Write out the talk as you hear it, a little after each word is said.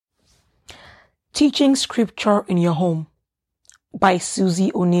Teaching Scripture in Your Home by Susie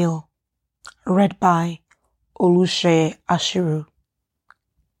O'Neill. Read by Oluseye Ashiru.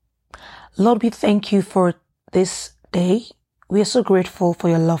 Lord, we thank you for this day. We are so grateful for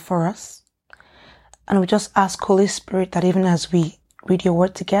your love for us. And we just ask, Holy Spirit, that even as we read your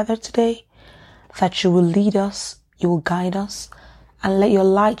word together today, that you will lead us, you will guide us, and let your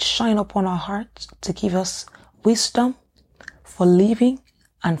light shine upon our hearts to give us wisdom for living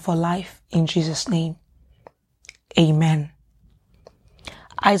and for life, in Jesus' name. Amen.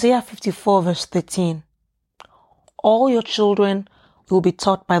 Isaiah 54 verse 13. All your children will be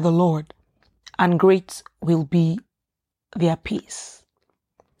taught by the Lord, and great will be their peace.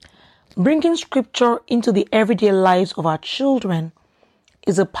 Bringing Scripture into the everyday lives of our children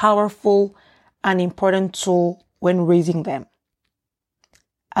is a powerful and important tool when raising them.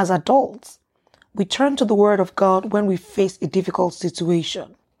 As adults, we turn to the Word of God when we face a difficult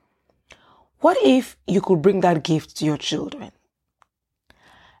situation. What if you could bring that gift to your children?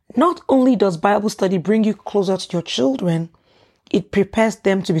 Not only does Bible study bring you closer to your children, it prepares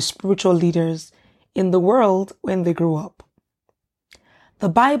them to be spiritual leaders in the world when they grow up. The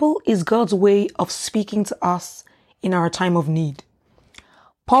Bible is God's way of speaking to us in our time of need.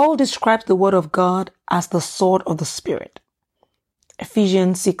 Paul describes the Word of God as the sword of the Spirit.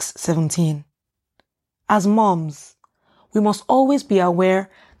 Ephesians 6:17. As moms, we must always be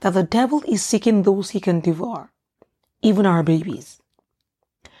aware that the devil is seeking those he can devour, even our babies.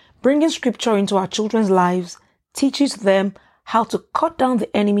 Bringing Scripture into our children's lives teaches them how to cut down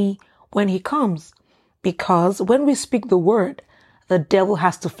the enemy when he comes, because when we speak the word, the devil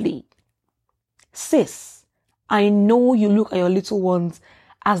has to flee. Sis, I know you look at your little ones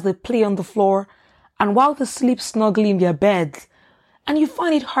as they play on the floor and while they sleep snugly in their beds, and you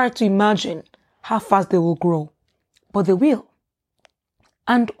find it hard to imagine how fast they will grow, but they will.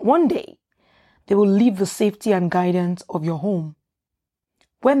 And one day, they will leave the safety and guidance of your home.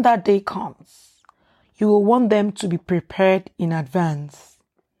 When that day comes, you will want them to be prepared in advance.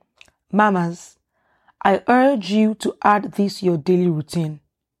 Mamas, I urge you to add this to your daily routine.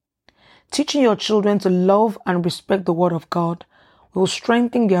 Teaching your children to love and respect the Word of God will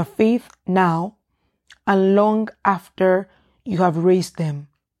strengthen their faith now and long after you have raised them.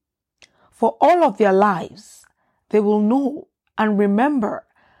 For all of their lives, they will know and remember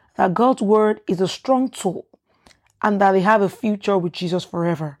that God's Word is a strong tool and that they have a future with Jesus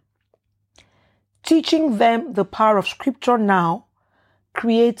forever. Teaching them the power of Scripture now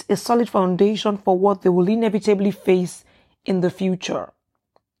creates a solid foundation for what they will inevitably face in the future.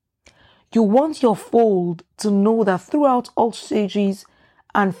 You want your fold to know that throughout all stages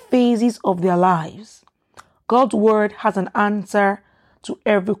and phases of their lives, God's Word has an answer to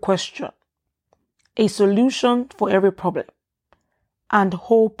every question, a solution for every problem, and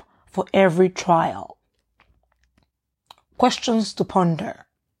hope for every trial. Questions to ponder.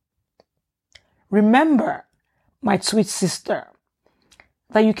 Remember, my sweet sister,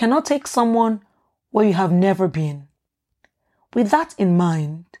 that you cannot take someone where you have never been. With that in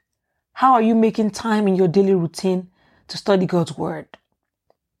mind, how are you making time in your daily routine to study God's Word?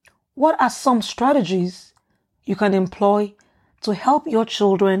 What are some strategies you can employ to help your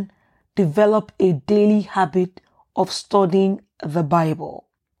children develop a daily habit of studying the Bible?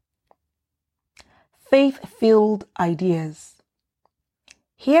 Faith-filled ideas.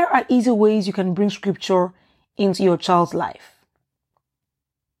 Here are easy ways you can bring Scripture into your child's life.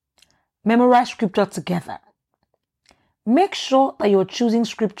 Memorize Scripture together. Make sure that you're choosing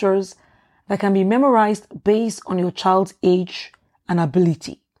scriptures that can be memorized based on your child's age and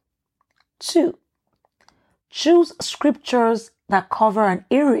ability. 2. Choose scriptures that cover an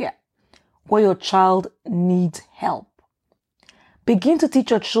area where your child needs help. Begin to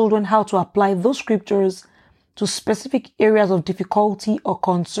teach your children how to apply those scriptures to specific areas of difficulty or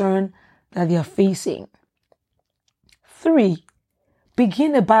concern that they are facing. 3.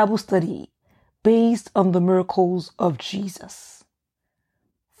 Begin a Bible study based on the miracles of Jesus.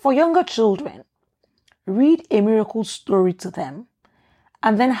 For younger children, read a miracle story to them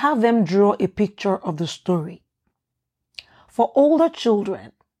and then have them draw a picture of the story. For older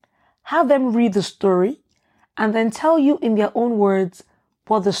children, have them read the story and then tell you in their own words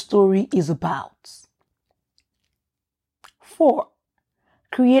what the story is about. 4.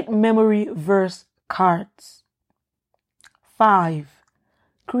 Create memory verse cards. 5.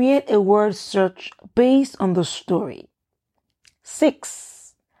 Create a word search based on the story.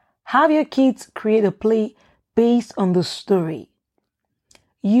 6. Have your kids create a play based on the story.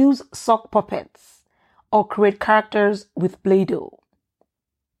 Use sock puppets or create characters with Play-Doh.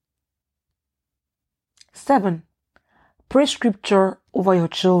 7. Pray Scripture over your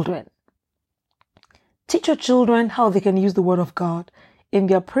children. Teach your children how they can use the Word of God in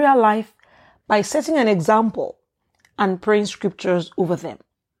their prayer life by setting an example and praying scriptures over them.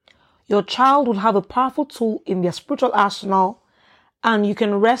 Your child will have a powerful tool in their spiritual arsenal, and you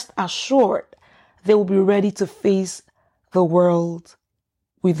can rest assured they will be ready to face the world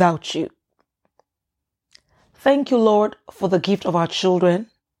without you. Thank you, Lord, for the gift of our children.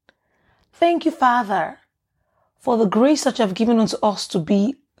 Thank you, Father, for the grace that you have given unto us to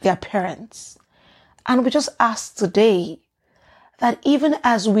be their parents. And we just ask today that even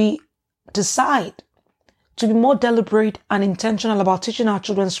as we decide to be more deliberate and intentional about teaching our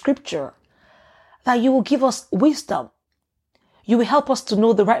children scripture, that you will give us wisdom. You will help us to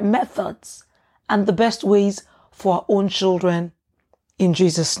know the right methods and the best ways for our own children. In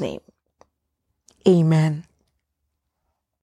Jesus' name, amen.